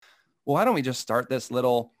well, why don't we just start this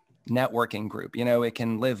little networking group? It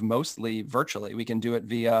can live mostly virtually. We can do it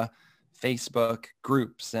via Facebook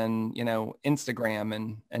groups and,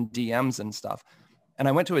 Instagram and DMs and stuff. And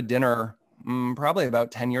I went to a dinner probably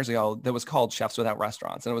about 10 years ago that was called Chefs Without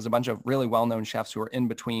Restaurants. And it was a bunch of really well-known chefs who were in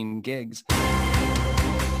between gigs.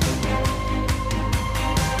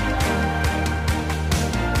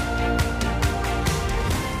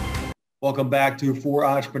 Welcome back to For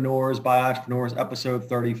Entrepreneurs by Entrepreneurs, episode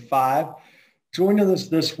 35. Joining us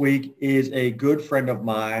this week is a good friend of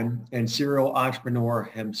mine and serial entrepreneur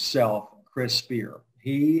himself, Chris Spear.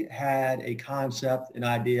 He had a concept, an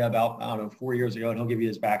idea about, 4 years ago, and he'll give you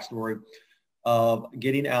his backstory of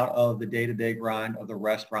getting out of the day-to-day grind of the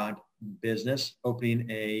restaurant business, opening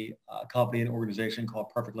a company and organization called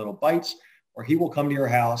Perfect Little Bites, where he will come to your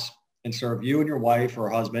house and serve you and your wife or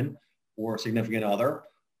husband or significant other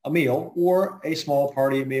a meal or a small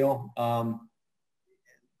party meal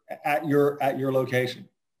at your location.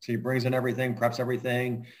 So he brings in everything, preps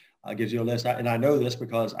everything, gives you a list. And I know this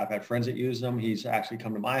because I've had friends that use them. He's actually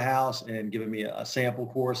come to my house and given me a sample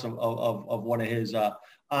course of one of his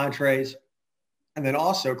entrees. And then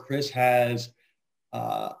also Chris has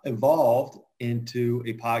evolved into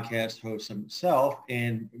a podcast host himself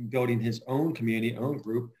and building his own community, own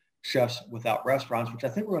group, Chefs Without Restaurants, which I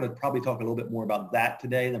think we're going to probably talk a little bit more about that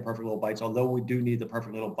today than Perfect Little Bites, although we do need the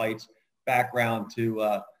Perfect Little Bites background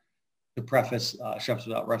to preface Chefs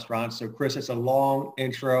Without Restaurants. So Chris, it's a long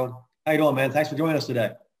intro. How you doing, man? Thanks for joining us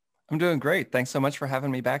today. I'm doing great. Thanks so much for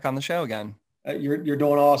having me back on the show again. You're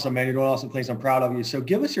doing awesome, man. You're doing awesome things. I'm proud of you. So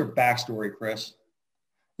give us your backstory, Chris.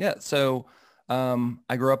 Yeah. So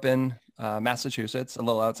I grew up in Massachusetts, a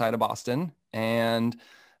little outside of Boston, and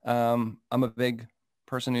I'm a big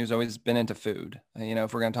person who's always been into food.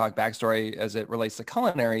 If we're going to talk backstory as it relates to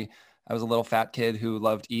culinary, I was a little fat kid who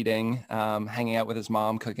loved eating, hanging out with his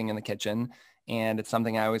mom, cooking in the kitchen. And it's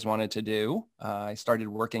something I always wanted to do. I started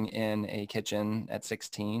working in a kitchen at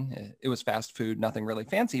 16. It was fast food, nothing really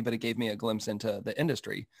fancy, but it gave me a glimpse into the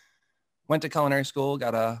industry. Went to culinary school,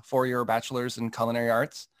 got a 4-year bachelor's in culinary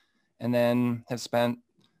arts, and then have spent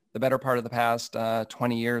the better part of the past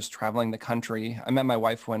 20 years traveling the country. I met my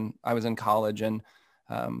wife when I was in college, and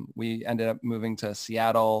we ended up moving to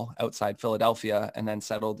Seattle outside Philadelphia and then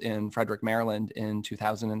settled in Frederick, Maryland in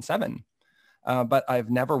 2007. But I've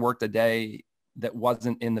never worked a day that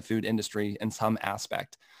wasn't in the food industry in some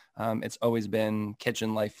aspect. It's always been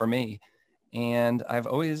kitchen life for me. And I've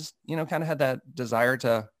always, kind of had that desire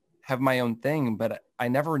to have my own thing, but I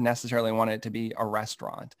never necessarily wanted it to be a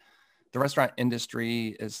restaurant. The restaurant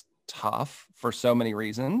industry is tough for so many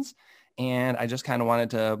reasons. And I just kind of wanted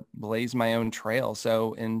to blaze my own trail.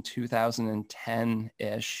 So in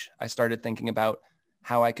 2010-ish, I started thinking about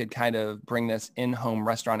how I could kind of bring this in-home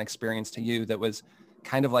restaurant experience to you that was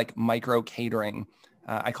kind of like micro catering.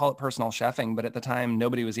 I call it personal chefing, but at the time,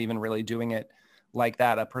 nobody was even really doing it like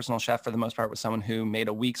that. A personal chef, for the most part, was someone who made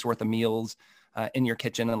a week's worth of meals in your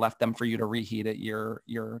kitchen and left them for you to reheat at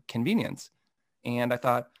your convenience. And I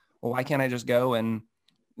thought, well, why can't I just go and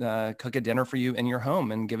cook a dinner for you in your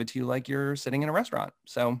home and give it to you like you're sitting in a restaurant?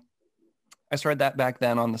 So I started that back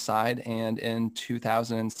then on the side. And in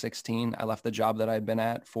 2016, I left the job that I'd been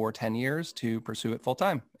at for 10 years to pursue it full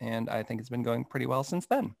time. And I think it's been going pretty well since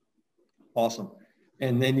then. Awesome.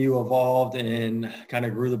 And then you evolved and kind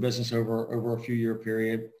of grew the business over a few year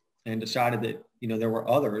period and decided that, there were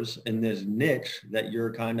others in this niche that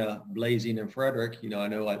you're kind of blazing in Frederick. I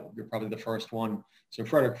know you're probably the first one. So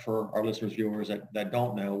Frederick, for our listeners, viewers that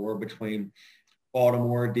don't know, we're between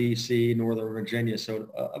Baltimore, DC, Northern Virginia. So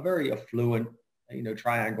a very affluent,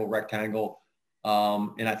 triangle, rectangle.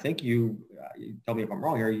 And I think you tell me if I'm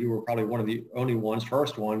wrong here, you were probably one of the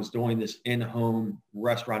first ones doing this in-home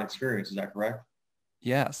restaurant experience. Is that correct?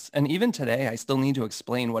 Yes. And even today, I still need to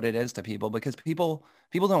explain what it is to people because people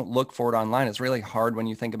don't look for it online. It's really hard when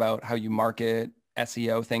you think about how you market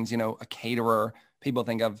SEO things. A caterer, people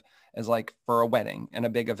think of as like for a wedding and a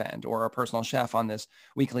big event, or a personal chef on this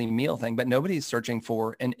weekly meal thing, but nobody's searching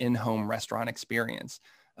for an in-home restaurant experience.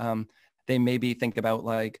 They maybe think about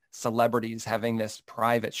like celebrities having this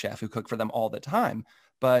private chef who cook for them all the time.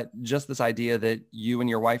 But just this idea that you and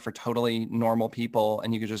your wife are totally normal people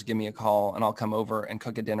and you could just give me a call and I'll come over and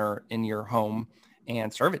cook a dinner in your home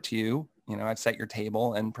and serve it to you. I've set your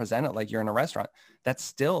table and present it like you're in a restaurant. That's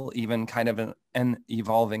still even kind of an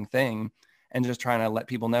evolving thing, and just trying to let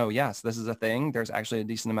people know, yes, this is a thing. There's actually a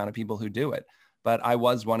decent amount of people who do it. But I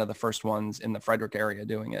was one of the first ones in the Frederick area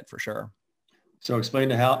doing it for sure. So explain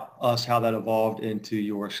to us how that evolved into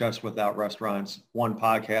your Chefs Without Restaurants, 1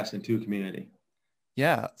 podcast and 2 community.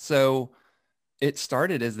 Yeah. So it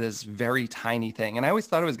started as this very tiny thing. And I always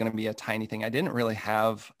thought it was going to be a tiny thing. I didn't really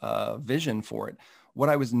have a vision for it. What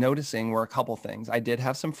I was noticing were a couple things. I did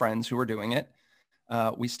have some friends who were doing it.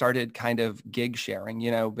 We started kind of gig sharing,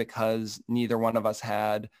 because neither one of us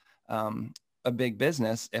had a big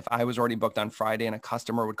business. If I was already booked on Friday and a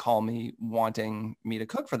customer would call me wanting me to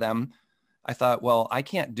cook for them, I thought, well, I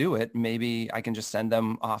can't do it. Maybe I can just send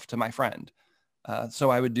them off to my friend. So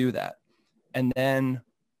I would do that. And then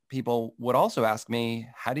people would also ask me,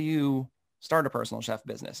 how do you start a personal chef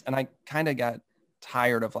business? And I kind of got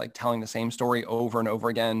tired of like telling the same story over and over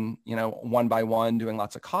again, one by one, doing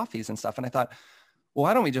lots of coffees and stuff. And I thought, well,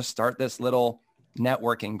 why don't we just start this little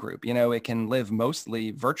networking group? It can live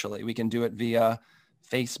mostly virtually. We can do it via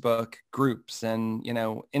Facebook groups and,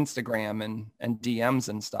 Instagram and DMs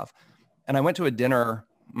and stuff. And I went to a dinner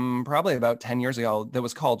probably about 10 years ago that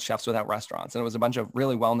was called Chefs Without Restaurants. And it was a bunch of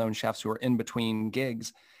really well-known chefs who were in between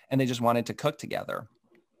gigs and they just wanted to cook together.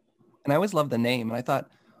 And I always loved the name. And I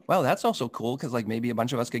thought, wow, that's also cool because like maybe a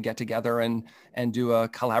bunch of us could get together and do a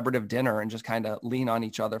collaborative dinner and just kind of lean on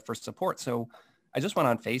each other for support. So I just went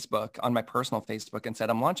on Facebook, on my personal Facebook, and said,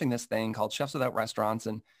 I'm launching this thing called Chefs Without Restaurants.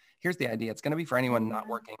 And here's the idea. It's going to be for anyone not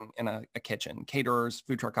working in a kitchen, caterers,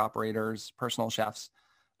 food truck operators, personal chefs.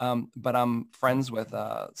 But I'm friends with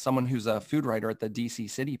someone who's a food writer at the DC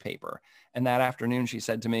City paper. And that afternoon, she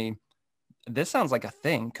said to me, this sounds like a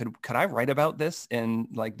thing. Could I write about this in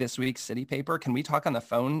like this week's City paper? Can we talk on the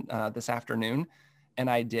phone this afternoon? And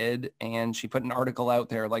I did. And she put an article out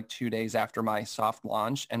there like 2 days after my soft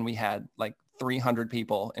launch. And we had like 300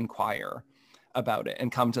 people inquire about it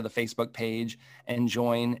and come to the Facebook page and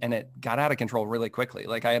join. And it got out of control really quickly.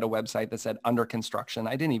 Like I had a website that said under construction.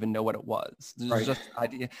 I didn't even know what it was. It was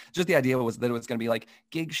just the idea was that it was going to be like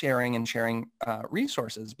gig sharing and sharing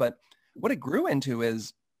resources. But what it grew into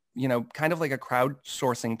is, kind of like a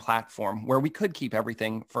crowdsourcing platform where we could keep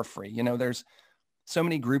everything for free. There's so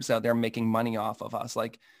many groups out there making money off of us.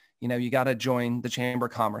 Like, you got to join the Chamber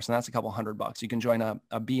of Commerce and that's a couple $100. You can join a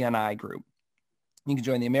BNI group. You can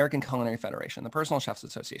join the American Culinary Federation, the Personal Chefs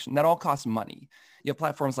Association. That all costs money. You have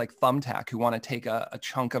platforms like Thumbtack who want to take a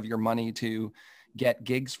chunk of your money to get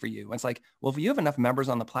gigs for you. And it's like, well, if you have enough members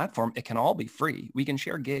on the platform, it can all be free. We can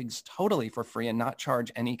share gigs totally for free and not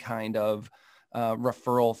charge any kind of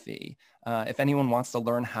referral fee. If anyone wants to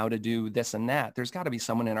learn how to do this and that, there's got to be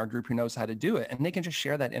someone in our group who knows how to do it. And they can just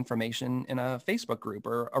share that information in a Facebook group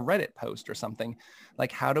or a Reddit post or something.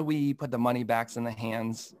 Like, how do we put the money back in the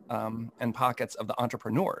hands and pockets of the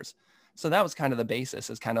entrepreneurs? So that was kind of the basis,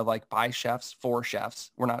 is kind of like by chefs for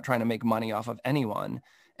chefs. We're not trying to make money off of anyone.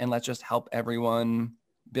 And let's just help everyone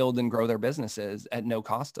build and grow their businesses at no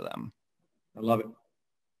cost to them. I love it.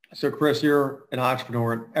 So Chris, you're an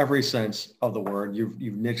entrepreneur in every sense of the word. You've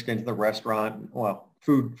niched into the restaurant,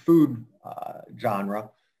 food genre.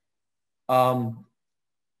 The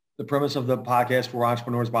premise of the podcast for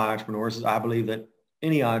entrepreneurs by entrepreneurs is I believe that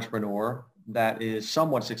any entrepreneur that is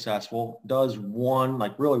somewhat successful does one,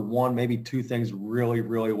 maybe two things really,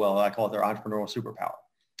 really well. I call it their entrepreneurial superpower.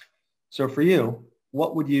 So for you,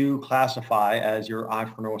 what would you classify as your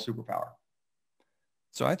entrepreneurial superpower?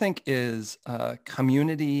 So I think is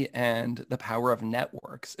community and the power of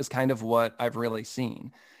networks is kind of what I've really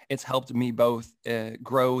seen. It's helped me both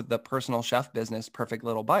grow the personal chef business, Perfect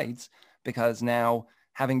Little Bites, because now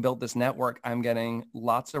having built this network, I'm getting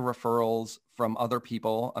lots of referrals from other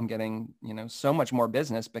people. I'm getting, so much more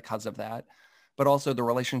business because of that, but also the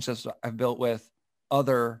relationships I've built with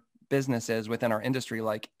other businesses within our industry,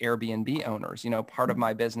 like Airbnb owners. Part of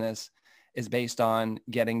my business is based on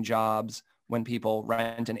getting jobs when people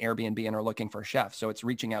rent an Airbnb and are looking for chefs. So it's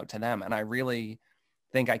reaching out to them. And I really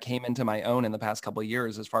think I came into my own in the past couple of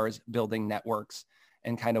years as far as building networks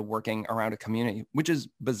and kind of working around a community, which is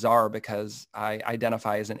bizarre because I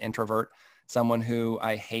identify as an introvert, someone who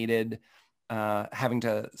I hated having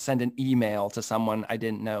to send an email to someone I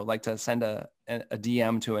didn't know, like to send a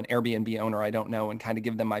DM to an Airbnb owner I don't know and kind of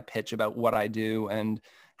give them my pitch about what I do and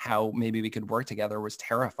how maybe we could work together was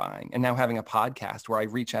terrifying. And now having a podcast where I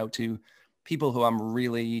reach out to people who I'm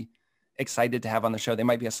really excited to have on the show. They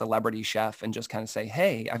might be a celebrity chef and just kind of say,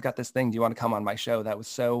 hey, I've got this thing. Do you want to come on my show? That was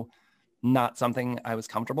so not something I was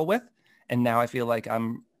comfortable with. And now I feel like I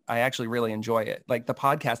actually really enjoy it. Like the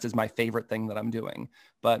podcast is my favorite thing that I'm doing,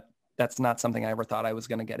 but that's not something I ever thought I was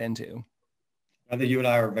going to get into. I think you and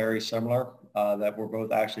I are very similar, that we're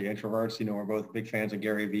both actually introverts. We're both big fans of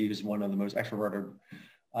Gary Vee, who's one of the most extroverted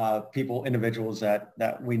individuals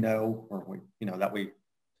that we know, or that we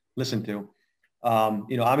listen to.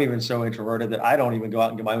 I'm even so introverted that I don't even go out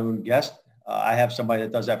and get my own guest I have somebody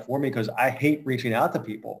that does that for me because I hate reaching out to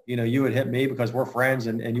people. You know, you would hit me because we're friends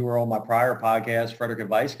and you were on my prior podcast, Frederick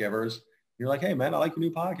Advice Givers. You're like, hey, man, I like your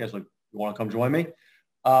new podcast. Like, you want to come join me?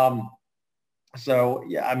 So,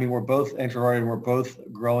 yeah, I mean, we're both introverted. We're both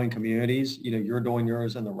growing communities. You know, you're doing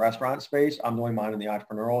yours in the restaurant space. I'm doing mine in the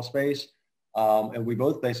entrepreneurial space. And we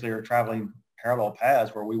both basically are traveling parallel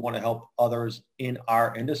paths where we want to help others in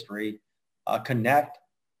our industry connect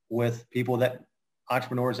with people that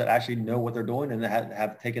entrepreneurs that actually know what they're doing and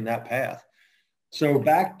have taken that path. So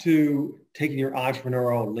back to taking your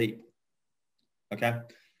entrepreneurial leap. Okay.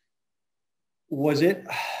 Was it,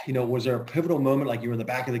 you know, was there a pivotal moment like you were in the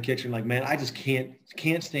back of the kitchen, like, man, I just can't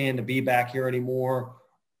stand to be back here anymore?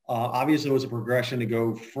 Obviously, it was a progression to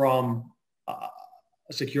go from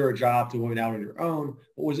a secure job to going out on your own.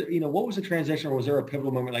 But was it, you know, what was the transition, or was there a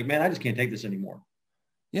pivotal moment like, man, I just can't take this anymore?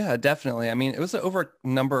 Yeah, definitely. I mean, it was over a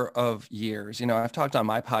number of years. You know, I've talked on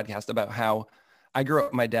my podcast about how I grew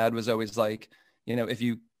up, my dad was always like, you know, if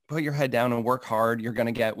you put your head down and work hard, you're going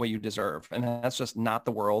to get what you deserve. And that's just not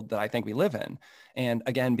the world that I think we live in. And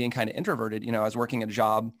again, being kind of introverted, you know, I was working a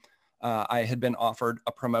job. I had been offered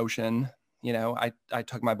a promotion. You know, I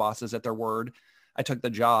took my bosses at their word. I took the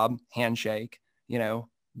job, handshake, you know,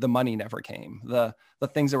 the money never came. The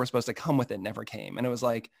things that were supposed to come with it never came. And it was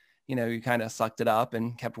like, you know, you kind of sucked it up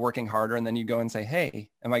and kept working harder. And then you go and say, hey,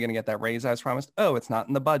 am I going to get that raise I was promised? Oh, it's not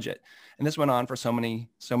in the budget. And this went on for so many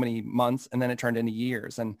months. And then it turned into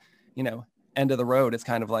years. And, you know, end of the road, it's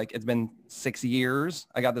kind of like, it's been 6 years.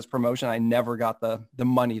 I got this promotion. I never got the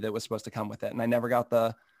money that was supposed to come with it. And I never got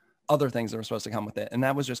the other things that were supposed to come with it. And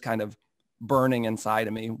that was just kind of burning inside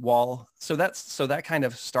of me. So that kind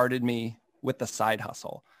of started me with the side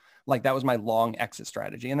hustle. Like that was my long exit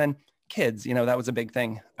strategy. And then kids, you know, that was a big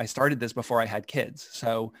thing. I started this before I had kids.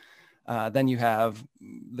 So then you have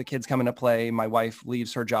the kids come into play. My wife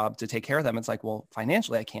leaves her job to take care of them. It's like, well,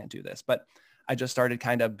 financially, I can't do this, but I just started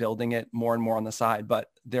kind of building it more and more on the side. But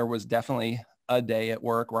there was definitely a day at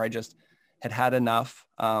work where I just had enough,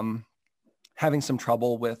 having some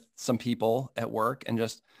trouble with some people at work, and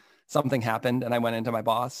just something happened. And I went into my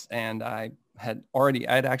boss, and I had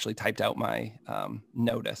actually typed out my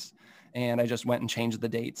notice. And I just went and changed the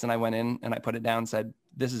dates, and I went in and I put it down and said,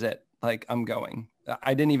 this is it. Like, I'm going.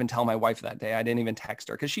 I didn't even tell my wife that day. I didn't even text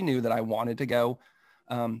her because she knew that I wanted to go.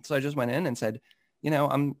 So I just went in and said, you know,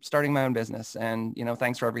 I'm starting my own business, and, you know,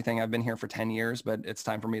 thanks for everything. I've been here for 10 years, but it's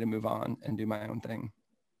time for me to move on and do my own thing.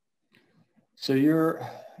 So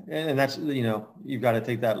and that's, you know, you've got to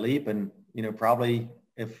take that leap, and, you know, probably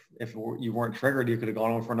if you weren't triggered, you could have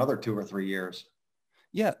gone on for another 2 or 3 years.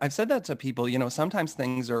 Yeah, I've said that to people. You know, sometimes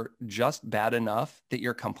things are just bad enough that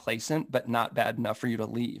you're complacent, but not bad enough for you to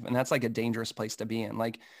leave. And that's like a dangerous place to be in.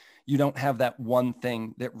 Like, you don't have that one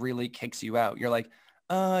thing that really kicks you out. You're like,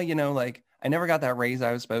 you know, like, I never got that raise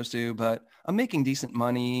I was supposed to, but I'm making decent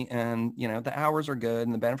money, and, you know, the hours are good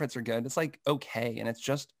and the benefits are good. It's like, okay. And it's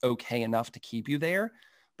just okay enough to keep you there.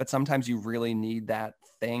 But sometimes you really need that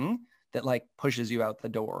thing that like pushes you out the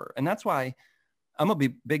door. And that's why I'm a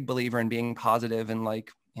big believer in being positive, and,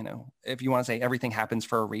 like, you know, if you want to say everything happens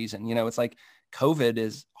for a reason, you know, it's like COVID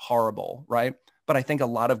is horrible, right? But I think a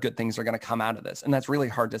lot of good things are going to come out of this. And that's really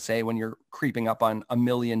hard to say when you're creeping up on 1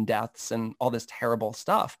 million deaths and all this terrible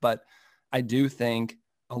stuff. But I do think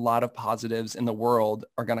a lot of positives in the world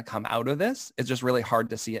are going to come out of this. It's just really hard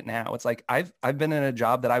to see it now. It's like, I've been in a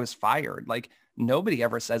job that I was fired. Like, nobody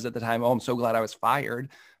ever says at the time, oh, I'm so glad I was fired.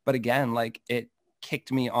 But again, like, it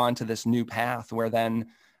kicked me onto this new path where then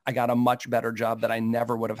I got a much better job that I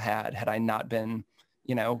never would have had I not been,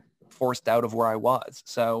 you know, forced out of where I was.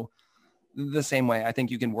 So the same way, I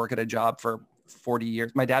think you can work at a job for 40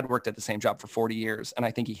 years. My dad worked at the same job for 40 years, and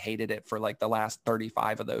I think he hated it for like the last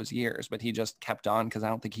 35 of those years, but he just kept on because I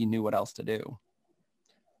don't think he knew what else to do.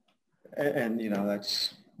 And you know,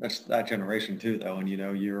 that's that generation too, though. And, you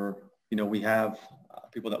know, we have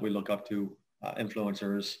people that we look up to,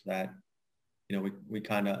 influencers that, you know, we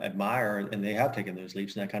kind of admire, and they have taken those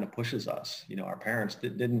leaps, and that kind of pushes us. You know, our parents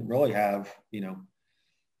didn't really have, you know,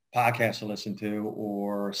 podcasts to listen to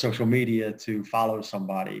or social media to follow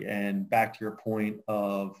somebody. And back to your point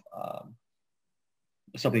of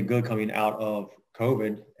something good coming out of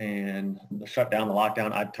COVID and the shutdown, the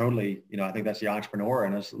lockdown, I totally, you know, I think that's the entrepreneur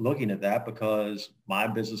in us looking at that, because my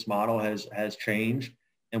business model has changed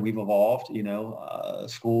and we've evolved. You know,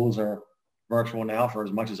 schools are virtual now. For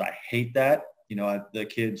as much as I hate that, you know, the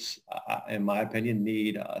kids, in my opinion,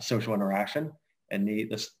 need social interaction, and need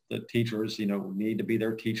the teachers, you know, need to be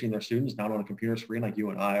there teaching their students, not on a computer screen like you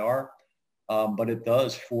and I are. But it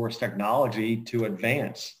does force technology to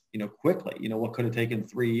advance, you know, quickly. You know, what could have taken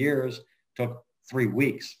 3 years took 3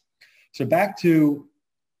 weeks. So back to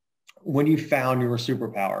when you found your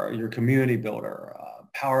superpower, your community builder,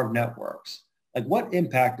 power of networks, like what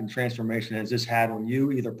impact and transformation has this had on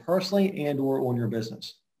you, either personally and or on your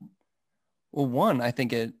business? Well, one, I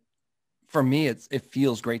think for me, it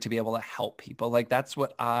feels great to be able to help people. Like that's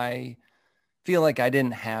what I feel like I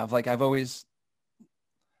didn't have. Like I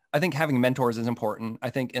think having mentors is important. I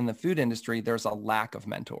think in the food industry, there's a lack of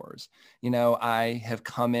mentors. I have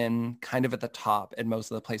come in kind of at the top at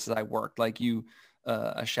most of the places I worked. Like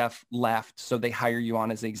a chef left, so they hire you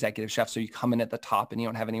on as the executive chef. So you come in at the top and you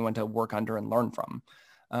don't have anyone to work under and learn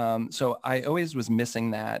from. So I always was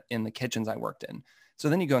missing that in the kitchens I worked in. So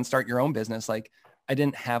then you go and start your own business. Like I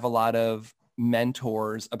didn't have a lot of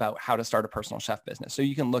mentors about how to start a personal chef business. So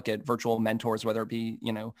you can look at virtual mentors, whether it be,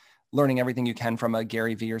 learning everything you can from a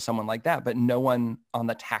Gary Vee or someone like that, but no one on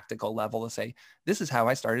the tactical level to say, this is how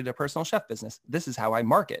I started a personal chef business. This is how I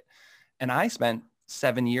market. And I spent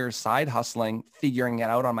 7 years side hustling, figuring it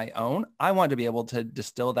out on my own. I wanted to be able to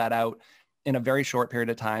distill that out in a very short period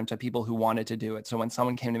of time to people who wanted to do it. So when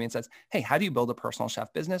someone came to me and says, hey, how do you build a personal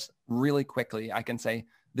chef business? Really quickly, I can say,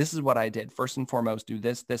 this is what I did. First and foremost, do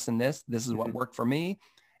this, this, and this. This is what worked for me.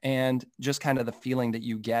 And just kind of the feeling that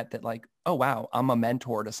you get that like, oh, wow, I'm a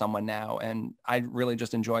mentor to someone now. And I really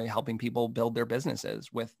just enjoy helping people build their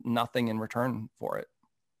businesses with nothing in return for it.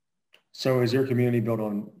 So is your community built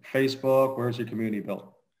on Facebook? Where's your community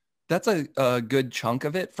built? That's a good chunk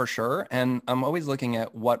of it for sure. And I'm always looking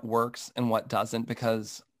at what works and what doesn't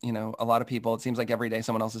because, a lot of people, it seems like every day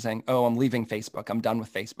someone else is saying, oh, I'm leaving Facebook. I'm done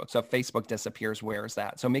with Facebook. So if Facebook disappears, where is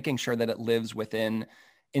that? So making sure that it lives within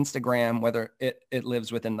Instagram, whether it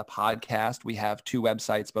lives within the podcast. We have 2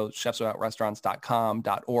 websites, both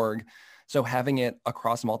chefswithoutrestaurants.com.org. So having it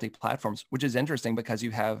across multi-platforms, which is interesting because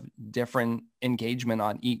you have different engagement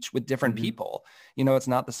on each with different people. It's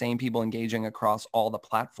not the same people engaging across all the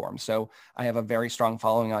platforms. So I have a very strong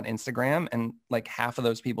following on Instagram and like half of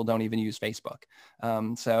those people don't even use Facebook.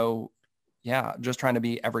 So yeah, just trying to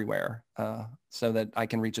be everywhere so that I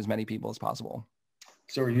can reach as many people as possible.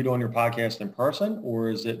 So are you doing your podcast in person or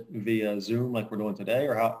is it via Zoom like we're doing today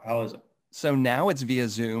or how is it? So now it's via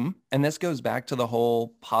Zoom. And this goes back to the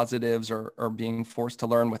whole positives or being forced to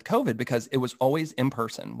learn with COVID because it was always in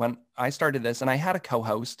person. When I started this and I had a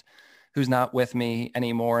co-host who's not with me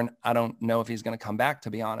anymore. And I don't know if he's going to come back, to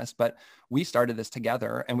be honest, but we started this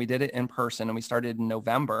together and we did it in person and we started in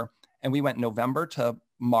November and we went November to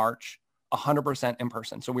March, 100% in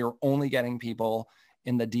person. So we were only getting people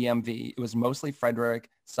in the DMV. It was mostly Frederick.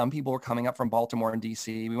 Some people were coming up from Baltimore and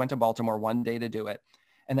DC. We went to Baltimore one day to do it.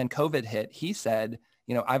 And then COVID hit. He said,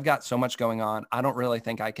 I've got so much going on. I don't really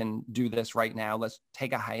think I can do this right now. Let's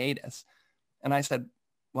take a hiatus. And I said,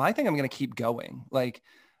 well, I think I'm going to keep going. Like,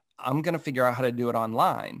 I'm going to figure out how to do it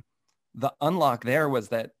online. The unlock there was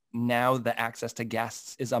that now the access to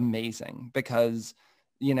guests is amazing because,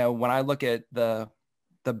 when I look at the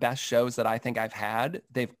best shows that I think I've had,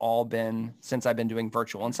 they've all been since I've been doing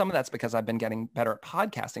virtual. And some of that's because I've been getting better at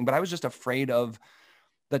podcasting, but I was just afraid of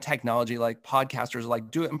the technology. Like podcasters are like,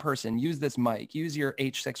 do it in person, use this mic, use your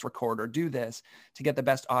H6 recorder, do this to get the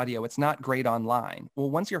best audio. It's not great online. Well,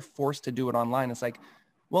 once you're forced to do it online, it's like,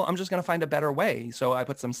 well, I'm just going to find a better way. So I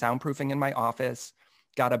put some soundproofing in my office,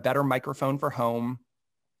 got a better microphone for home,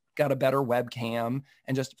 got a better webcam,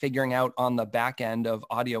 and just figuring out on the back end of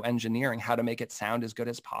audio engineering how to make it sound as good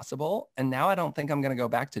as possible. And now I don't think I'm going to go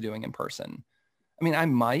back to doing in person. I mean, I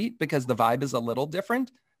might because the vibe is a little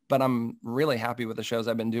different, but I'm really happy with the shows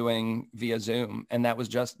I've been doing via Zoom. And that was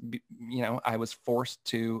just, I was forced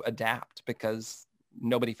to adapt because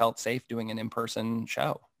nobody felt safe doing an in-person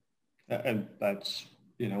show. And that's,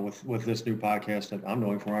 with this new podcast that I'm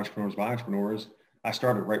doing for Entrepreneurs by Entrepreneurs, I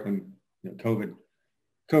started right when COVID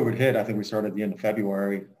hit. I think we started at the end of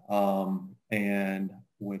February. And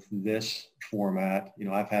with this format,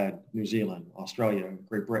 I've had New Zealand, Australia,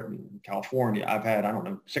 Great Britain, California. I've had,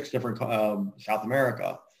 6 different South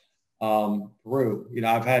America, Peru.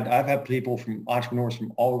 I've had people from entrepreneurs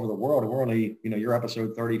from all over the world. And we're only, you're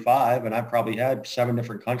episode 35, and I've probably had 7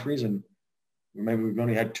 different countries, and maybe we've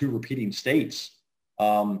only had 2 repeating states,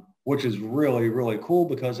 which is really, really cool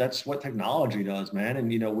because that's what technology does, man.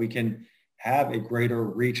 And we can have a greater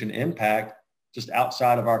reach and impact just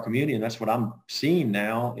outside of our community. And that's what I'm seeing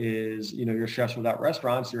now is, your Chefs Without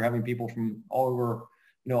Restaurants, you're having people from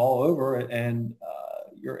all over, and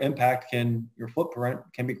your impact your footprint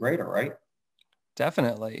can be greater, right?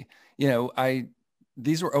 Definitely.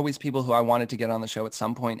 These were always people who I wanted to get on the show at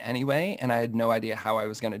some point anyway. And I had no idea how I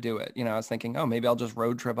was going to do it. I was thinking, oh, maybe I'll just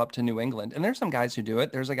road trip up to New England. And there's some guys who do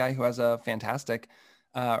it. There's a guy who has a fantastic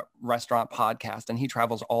restaurant podcast and he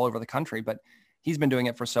travels all over the country, but he's been doing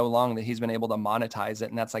it for so long that he's been able to monetize it.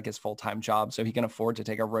 And that's like his full-time job. So he can afford to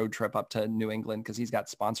take a road trip up to New England because he's got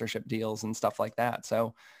sponsorship deals and stuff like that.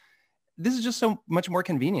 So this is just so much more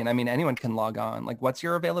convenient. I mean, anyone can log on. Like, what's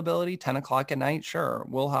your availability? 10 o'clock at night? Sure.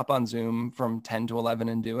 We'll hop on Zoom from 10 to 11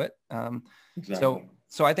 and do it. Exactly.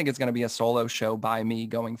 So I think it's going to be a solo show by me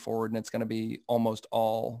going forward, and it's going to be almost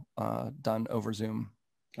all done over Zoom.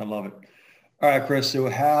 I love it. All right, Chris. So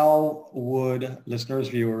how would listeners,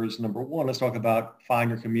 viewers, number one, let's talk about find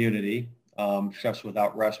your community, Chefs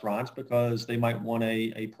Without Restaurants, because they might want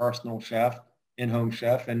a personal chef, in-home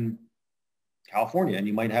chef in California, and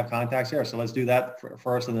you might have contacts there. So let's do that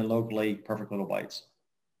first, and then locally, Perfect Little Bites.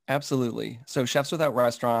 Absolutely. So Chefs Without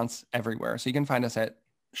Restaurants everywhere. So you can find us at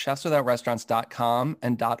chefswithoutrestaurants.com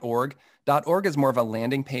and .org. .org is more of a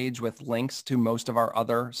landing page with links to most of our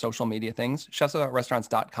other social media things.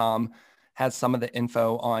 Chefswithoutrestaurants.com has some of the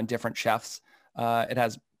info on different chefs. It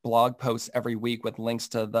has blog posts every week with links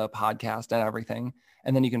to the podcast and everything.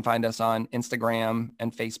 And then you can find us on Instagram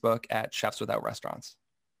and Facebook at Chefs Without Restaurants.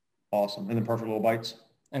 Awesome. And then Perfect Little Bites?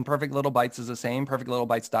 And Perfect Little Bites is the same.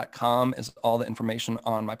 PerfectLittleBites.com is all the information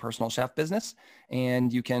on my personal chef business.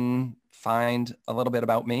 And you can find a little bit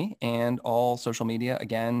about me and all social media.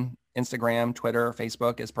 Again, Instagram, Twitter,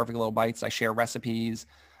 Facebook is Perfect Little Bites. I share recipes.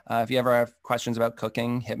 If you ever have questions about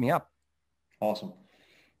cooking, hit me up. Awesome.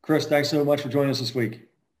 Chris, thanks so much for joining us this week.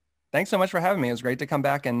 Thanks so much for having me. It was great to come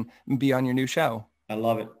back and be on your new show. I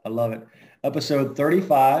love it. I love it. Episode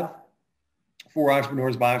 35 for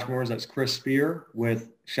Entrepreneurs by Entrepreneurs. That's Chris Spear with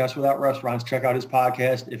Chefs Without Restaurants. Check out his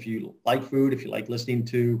podcast. If you like food, if you like listening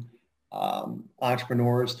to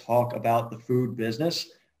entrepreneurs talk about the food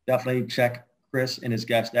business, definitely check Chris and his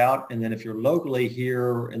guest out. And then if you're locally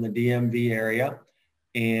here in the DMV area,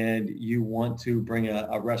 and you want to bring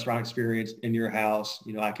a restaurant experience in your house,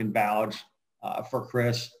 I can vouch for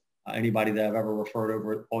Chris. Anybody that I've ever referred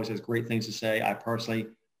over always has great things to say. I personally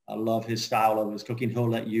love his style of his cooking. He'll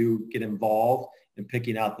let you get involved in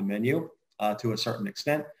picking out the menu to a certain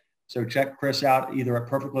extent. So check Chris out either at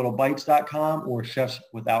perfectlittlebites.com or Chefs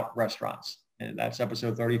Without Restaurants. And that's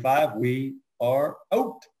episode 35. We are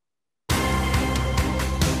out.